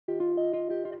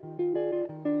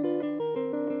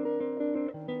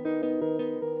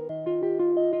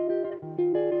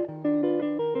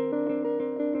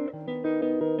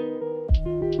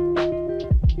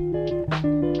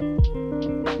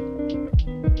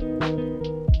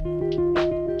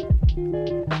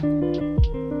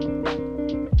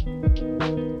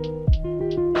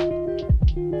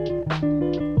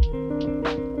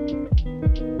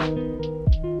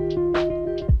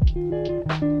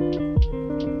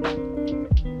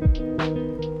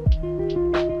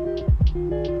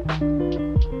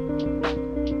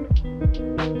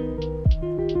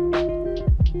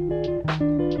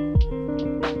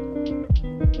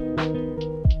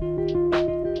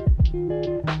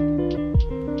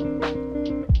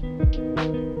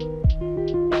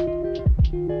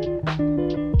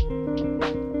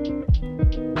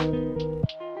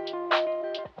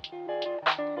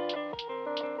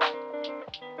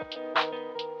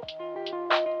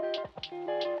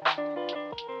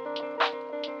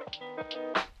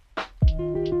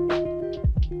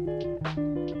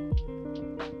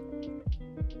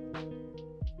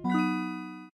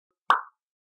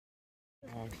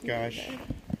gosh.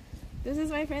 This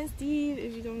is my friend Steve,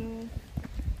 if you don't know.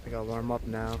 I gotta warm up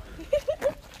now.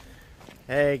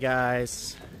 Hey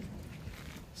guys.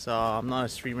 So I'm not a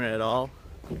streamer at all,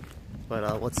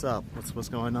 but what's up? What's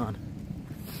going on?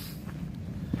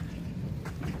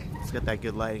 Let's get that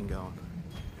good lighting going.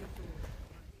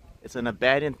 It's an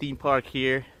abandoned theme park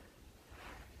here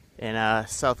in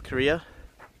South Korea,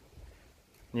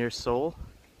 near Seoul.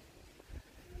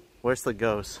 Where's the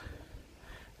ghost?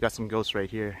 Got some ghosts right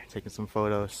here, taking some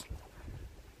photos.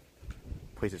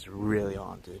 Place is really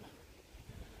haunted.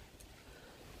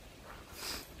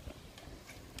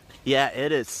 Yeah,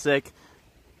 it is sick.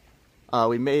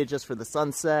 We made it just for the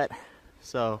sunset,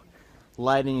 so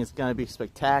lighting is gonna be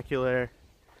spectacular.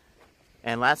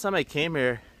 And last time I came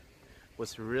here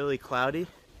was really cloudy,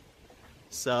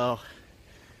 so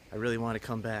I really want to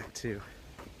come back too.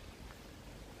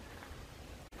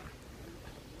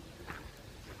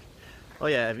 Oh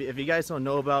yeah, if you guys don't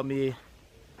know about me,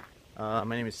 my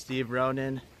name is Steve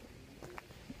Ronin.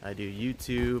 I do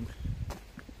YouTube.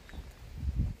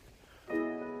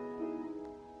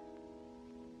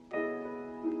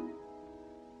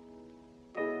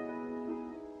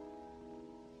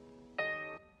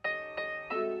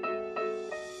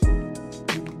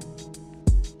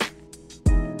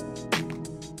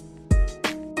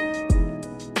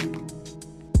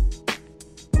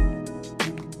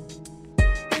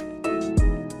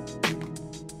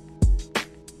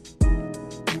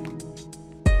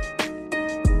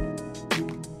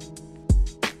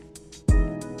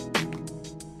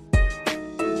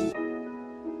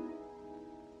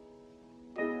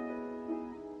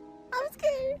 I'm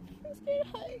scared of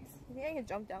heights. You think I can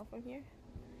jump down from here?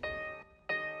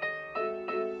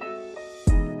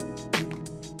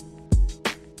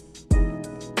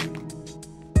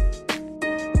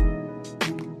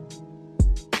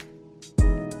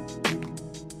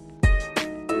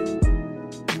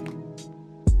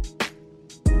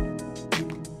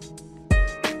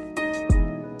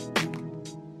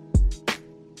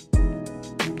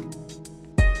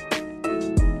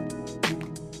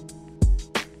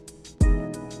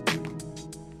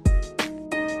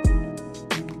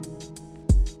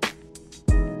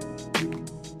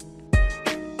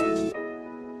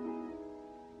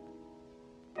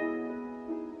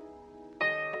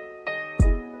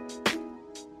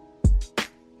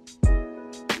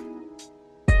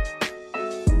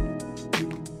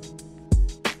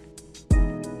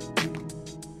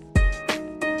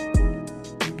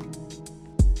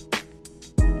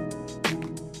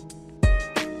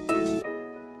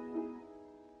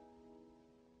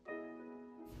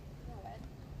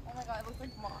 Oh my god, it looks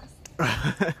like moss.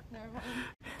 Never mind.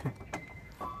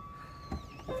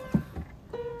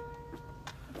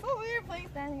 It's so weird playing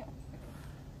standing up.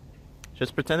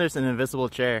 Just pretend there's an invisible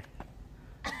chair.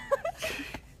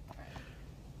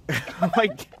 Oh my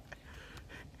god.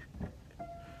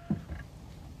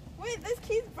 Wait, this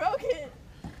key's broken.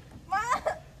 Mom!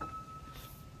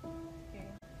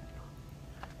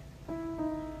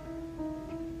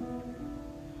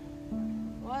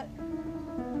 What?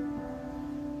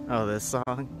 Oh, this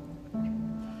song?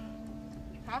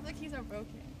 Half the keys are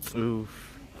broken.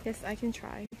 Oof. Yes, I can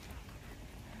try.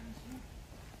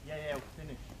 Yeah, we're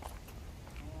finished.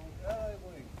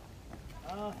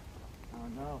 Oh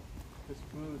no. This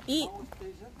food. Eat.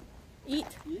 Eat.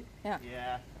 Yeah.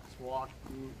 Yeah, just walk.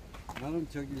 나는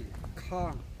저기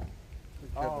카.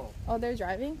 Oh. Oh, they're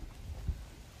driving?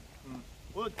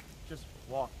 We'll just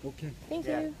walk. 오케이. Thank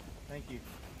Yeah. you. Thank you.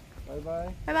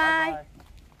 바이바이. Bye-bye.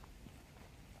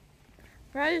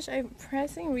 Radish, I'm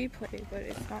pressing replay, but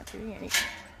it's not doing anything.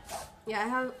 Yeah, I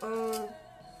have, both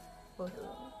of them.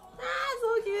 Ah,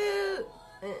 so cute!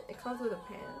 And it comes with a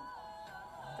pan.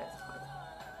 That's fun.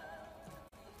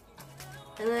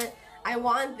 And then, I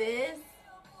want this.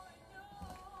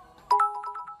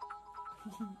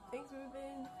 Thanks,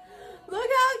 Ruben. Look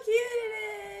how cute it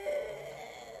is!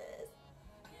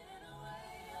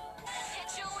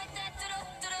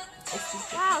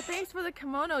 Wow, thanks for the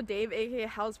kimono, Dave, aka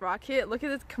House Rocket. Look at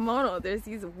this kimono. There's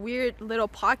these weird little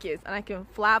pockets, and I can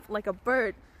flap like a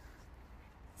bird.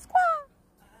 Squawk!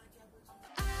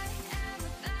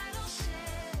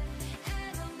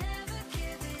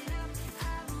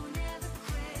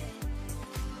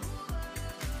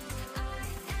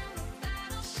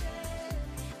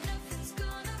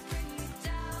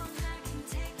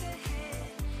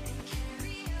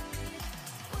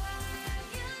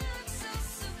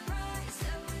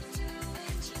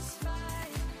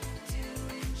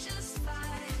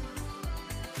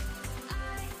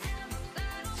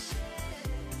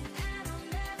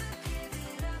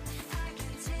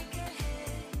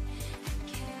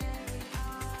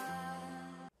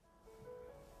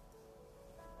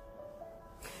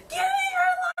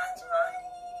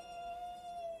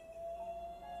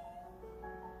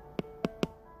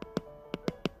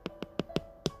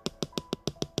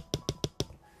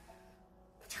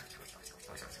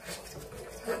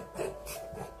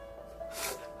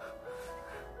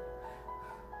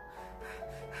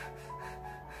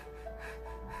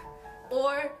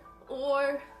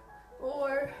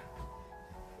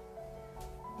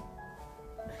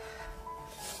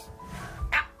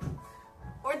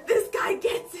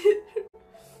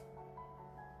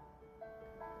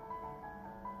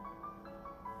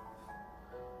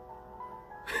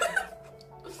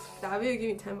 happy to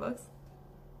give me $10?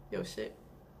 Yo, shit.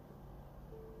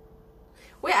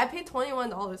 Wait, I paid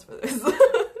 $21 for this.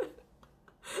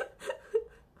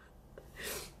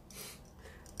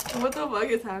 What the fuck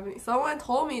is happening? Someone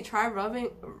told me try robbing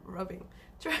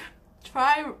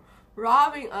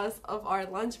us of our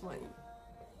lunch money.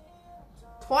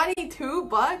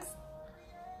 $22?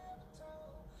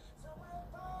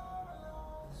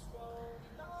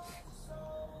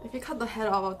 If you cut the head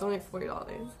off, I'll donate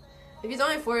 $40. If you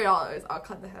donate $40, I'll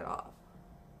cut the head off.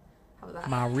 How about that?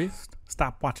 My wrist,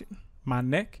 stop watching. My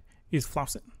neck is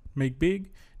flossing. Make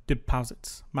big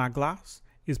deposits. My gloss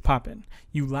is popping.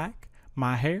 You like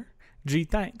my hair? Gee,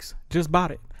 thanks. Just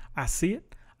bought it. I see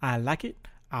it. I like it.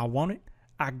 I want it.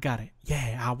 I got it.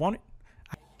 Yeah, I want it.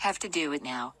 Have to do it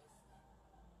now.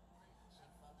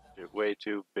 You're way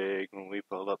too big. When we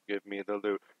pull up, give me the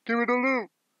loot. Give me the loot!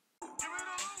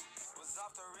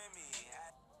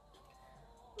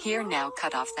 Here now,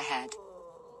 cut off the head.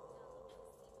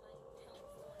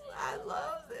 I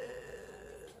love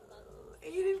this.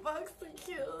 $80 to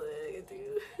kill it,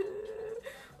 dude.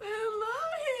 I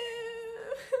love him.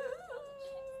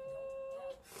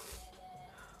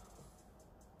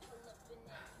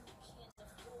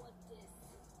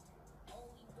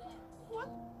 What?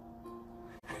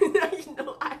 You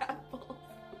know I have balls.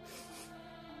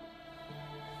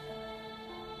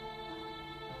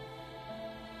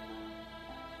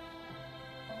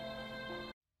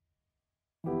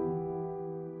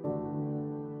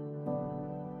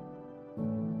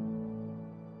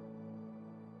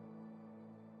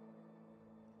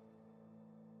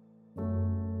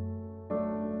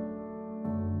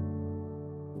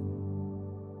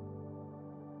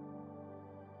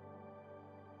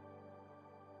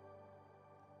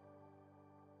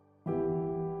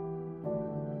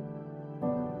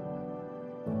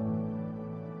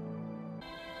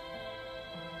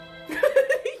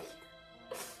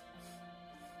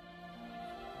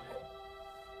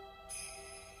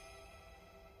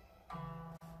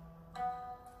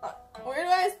 Where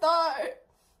do I start?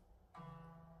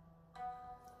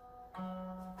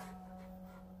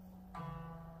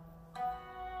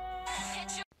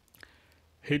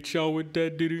 Hit y'all with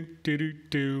that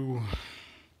do-do-do-do-do.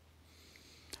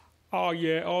 Oh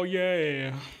yeah, oh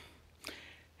yeah.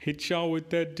 Hit y'all with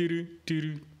that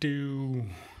do-do-do-do-do.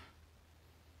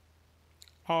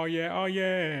 Oh yeah, oh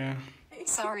yeah.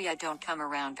 Sorry I don't come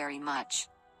around very much.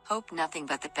 Hope nothing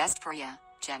but the best for ya,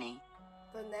 Jenny.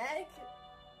 The neck?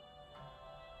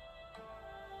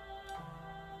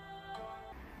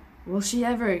 Will she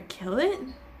ever kill it?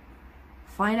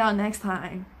 Find out next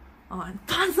time on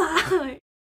Banzai!